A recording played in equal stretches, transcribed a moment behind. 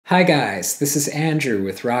Hi guys, this is Andrew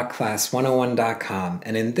with rockclass101.com,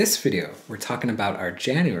 and in this video we're talking about our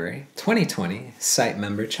January 2020 site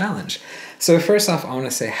member challenge. So first off, I want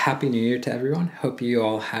to say Happy New Year to everyone. Hope you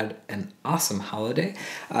all had an awesome holiday.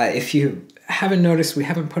 If you haven't noticed, we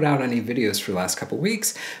haven't put out any videos for the last couple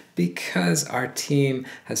weeks because our team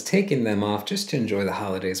has taken them off just to enjoy the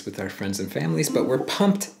holidays with our friends and families, but we're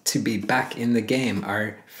pumped to be back in the game.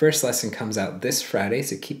 Our first lesson comes out this Friday,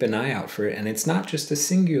 so keep an eye out for it. And it's not just a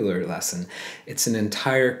singular lesson, it's an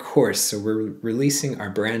entire course. So we're releasing our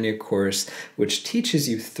brand new course, which teaches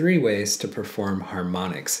you 3 ways to perform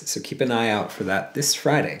harmonics. So keep an eye out for that this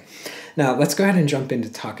Friday. Now, let's go ahead and jump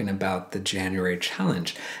into talking about the January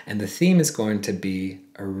challenge. And the theme is going to be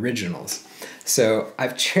originals. So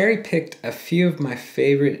I've cherry-picked a few of my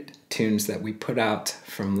favorite tunes that we put out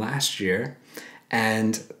from last year,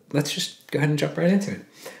 and let's just go ahead and jump right into it.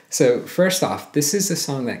 So first off, this is a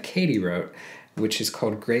song that Katie wrote, which is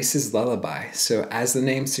called Grace's Lullaby. So as the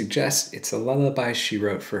name suggests, it's a lullaby she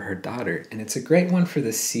wrote for her daughter, and it's a great one for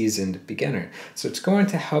the seasoned beginner. So it's going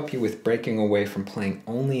to help you with breaking away from playing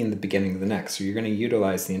only in the beginning of the neck. So you're going to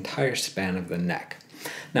utilize the entire span of the neck.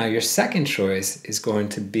 Now your second choice is going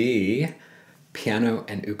to be Piano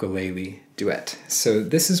and Ukulele Duet. So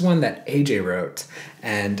this is one that AJ wrote,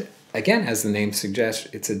 and again, as the name suggests,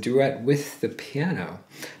 it's a duet with the piano.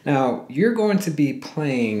 Now, you're going to be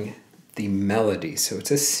playing the melody, so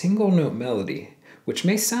it's a single note melody, which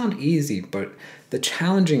may sound easy, but the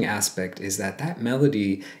challenging aspect is that that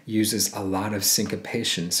melody uses a lot of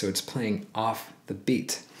syncopation, so it's playing off the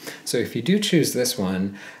beat. So if you do choose this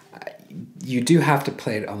one, you do have to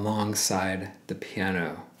play it alongside the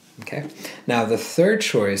piano. Okay. Now the third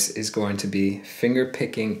choice is going to be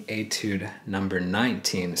Fingerpicking Etude number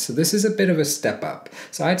 19. So this is a bit of a step up.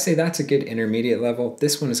 So I'd say that's a good intermediate level.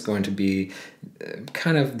 This one is going to be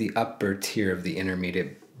kind of the upper tier of the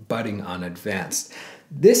intermediate, budding on advanced.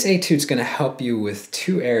 This etude is going to help you with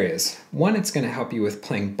 2 areas. One, it's going to help you with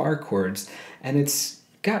playing bar chords, and it's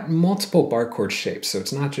got multiple bar chord shapes, so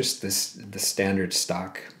it's not just the standard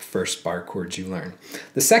stock first bar chords you learn.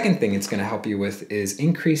 The second thing it's going to help you with is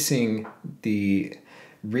increasing the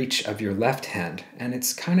reach of your left hand, and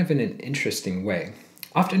it's kind of in an interesting way.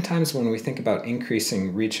 Oftentimes when we think about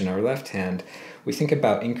increasing reach in our left hand, we think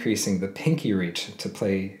about increasing the pinky reach to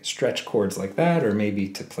play stretch chords like that, or maybe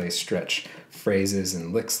to play stretch phrases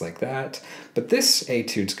and licks like that. But this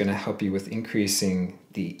etude is going to help you with increasing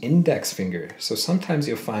the index finger. So sometimes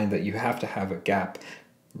you'll find that you have to have a gap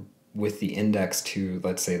with the index to,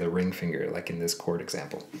 let's say, the ring finger, like in this chord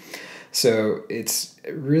example. So it's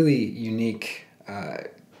really unique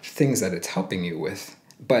things that it's helping you with.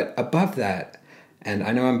 But above that, and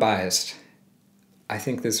I know I'm biased, I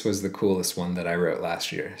think this was the coolest one that I wrote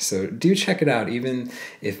last year. So do check it out, even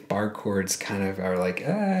if bar chords kind of are like,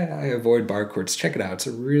 I avoid bar chords, check it out. It's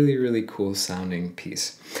a really, really cool sounding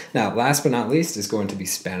piece. Now, last but not least is going to be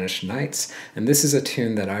Spanish Nights. And this is a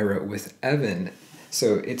tune that I wrote with Evan.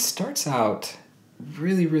 So it starts out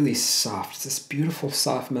really, really soft, it's this beautiful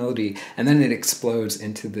soft melody, and then it explodes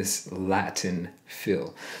into this Latin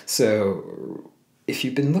feel. So if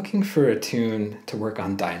you've been looking for a tune to work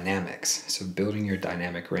on dynamics, so building your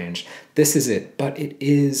dynamic range, this is it, but it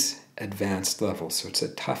is advanced level, so it's a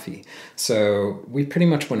toughie. So we pretty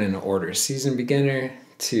much went in order: seasoned beginner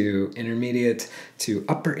to intermediate to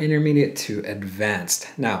upper intermediate to advanced.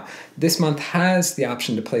 Now, this month has the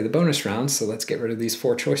option to play the bonus round, so let's get rid of these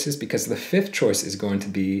 4 choices because the 5th choice is going to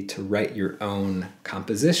be to write your own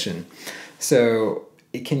composition. So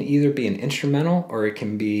it can either be an instrumental or it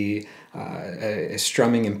can be a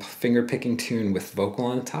strumming and finger-picking tune with vocal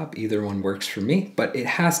on top. Either one works for me, but it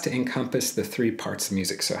has to encompass the 3 parts of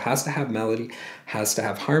music. So it has to have melody, has to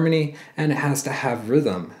have harmony, and it has to have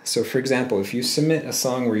rhythm. So for example, if you submit a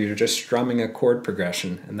song where you're just strumming a chord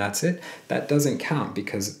progression and that's it, that doesn't count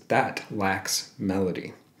because that lacks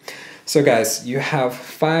melody. So guys, you have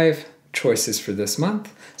 5 choices for this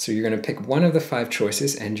month. So you're going to pick one of the 5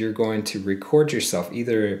 choices and you're going to record yourself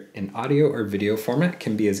either in audio or video format. It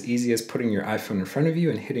can be as easy as putting your iPhone in front of you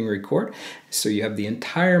and hitting record. So you have the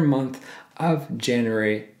entire month of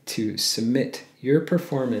January to submit your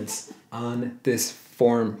performance on this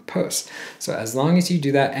form post. So as long as you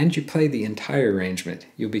do that and you play the entire arrangement,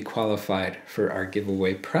 you'll be qualified for our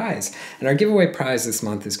giveaway prize. And our giveaway prize this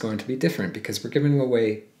month is going to be different because we're giving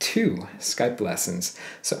away 2 Skype lessons.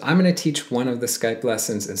 So I'm going to teach one of the Skype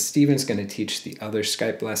lessons and Steven's going to teach the other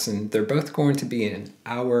Skype lesson. They're both going to be an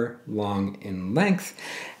hour long in length.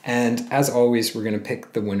 And as always, we're going to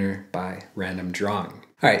pick the winner by random drawing.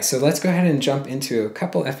 All right, so let's go ahead and jump into a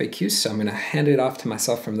couple FAQs. So I'm going to hand it off to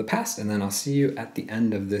myself from the past, and then I'll see you at the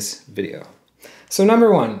end of this video. So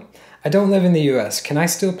number 1, I don't live in the US. Can I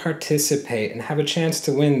still participate and have a chance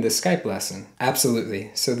to win the Skype lesson?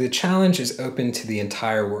 Absolutely. So the challenge is open to the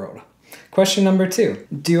entire world. Question number 2,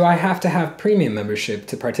 do I have to have premium membership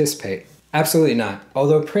to participate? Absolutely not.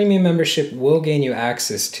 Although premium membership will gain you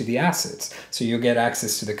access to the assets. So you'll get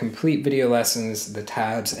access to the complete video lessons, the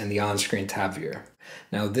tabs, and the on-screen tab viewer.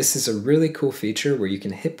 Now this is a really cool feature where you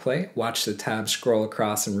can hit play, watch the tabs scroll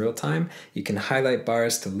across in real time. You can highlight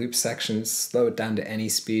bars to loop sections, slow it down to any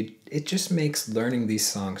speed. It just makes learning these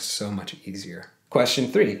songs so much easier. Question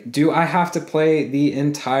 3, do I have to play the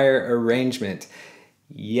entire arrangement?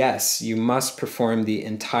 Yes, you must perform the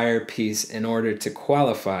entire piece in order to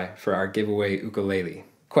qualify for our giveaway ukulele.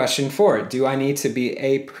 Question 4, do I need to be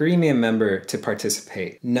a premium member to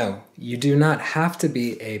participate? No, you do not have to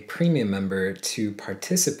be a premium member to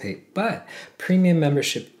participate, but premium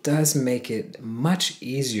membership does make it much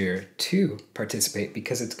easier to participate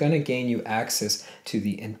because it's going to gain you access to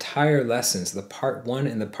the entire lessons, the part 1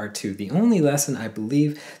 and the part 2. The only lesson I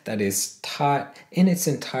believe that is taught in its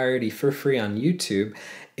entirety for free on YouTube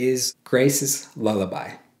is Grace's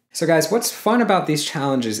Lullaby. So guys, what's fun about these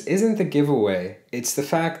challenges isn't the giveaway, it's the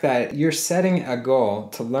fact that you're setting a goal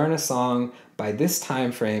to learn a song by this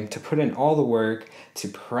time frame, to put in all the work, to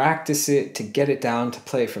practice it, to get it down, to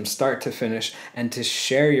play it from start to finish, and to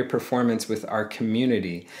share your performance with our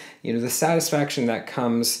community. You know, the satisfaction that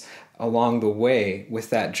comes along the way with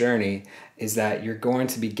that journey is that you're going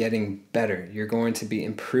to be getting better. You're going to be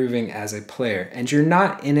improving as a player, and you're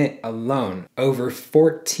not in it alone. Over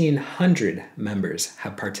 1,400 members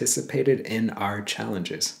have participated in our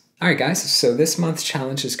challenges. All right, guys, so this month's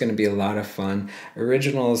challenge is going to be a lot of fun.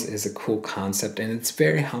 Originals is a cool concept, and it's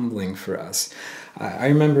very humbling for us. I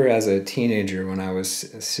remember as a teenager when I was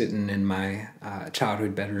sitting in my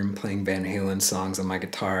childhood bedroom playing Van Halen songs on my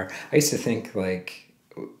guitar, I used to think, like,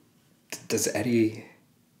 does Eddie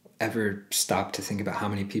ever stop to think about how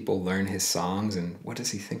many people learn his songs, and what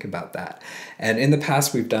does he think about that? And in the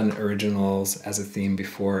past, we've done originals as a theme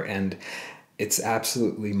before, and it's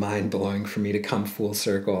absolutely mind-blowing for me to come full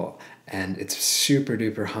circle, and it's super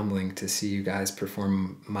duper humbling to see you guys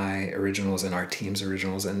perform my originals and our team's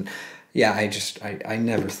originals. And yeah, I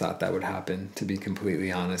never thought that would happen, to be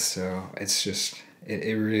completely honest. So it's just,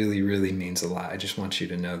 it really, really means a lot. I just want you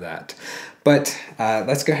to know that. But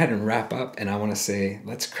let's go ahead and wrap up. And I want to say,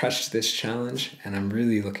 let's crush this challenge. And I'm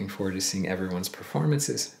really looking forward to seeing everyone's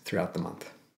performances throughout the month.